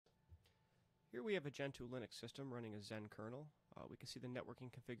Here we have a Gentoo Linux system running a Zen kernel. We can see the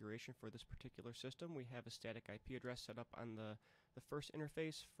networking configuration for this particular system. We have a static IP address set up on the first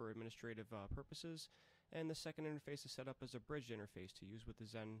interface for administrative purposes, and the second interface is set up as a bridged interface to use with the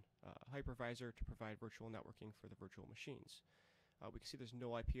Zen hypervisor to provide virtual networking for the virtual machines. We can see there's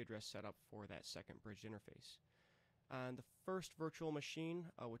no IP address set up for that second bridged interface. On the first virtual machine,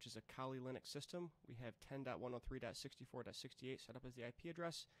 which is a Kali Linux system, we have 10.103.64.68 set up as the IP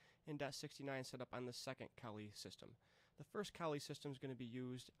address, and .69 set up on the second Kali system. The first Kali system is going to be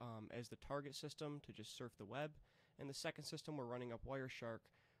used as the target system to just surf the web, and the second system we're running up Wireshark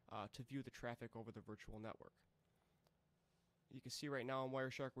to view the traffic over the virtual network. You can see right now on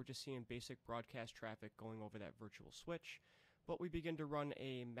Wireshark we're just seeing basic broadcast traffic going over that virtual switch, but we begin to run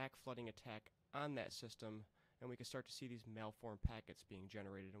a MAC flooding attack on that system, and we can start to see these malformed packets being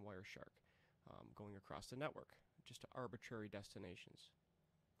generated in Wireshark going across the network, just to arbitrary destinations.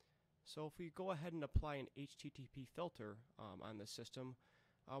 So if we go ahead and apply an HTTP filter on this system,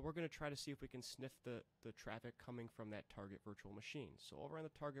 we're going to try to see if we can sniff the traffic coming from that target virtual machine. So over on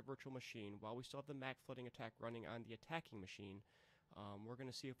the target virtual machine, while we still have the MAC flooding attack running on the attacking machine, we're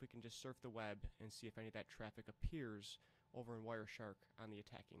going to see if we can just surf the web and see if any of that traffic appears over in Wireshark on the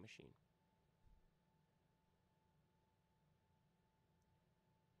attacking machine.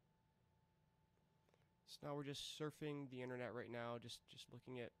 So now we're just surfing the internet right now, just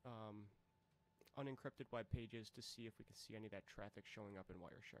looking at unencrypted web pages to see if we can see any of that traffic showing up in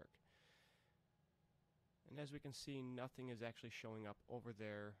Wireshark. And as we can see, nothing is actually showing up over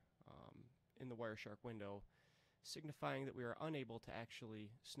there in the Wireshark window, signifying that we are unable to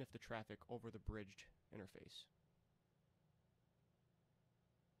actually sniff the traffic over the bridged interface.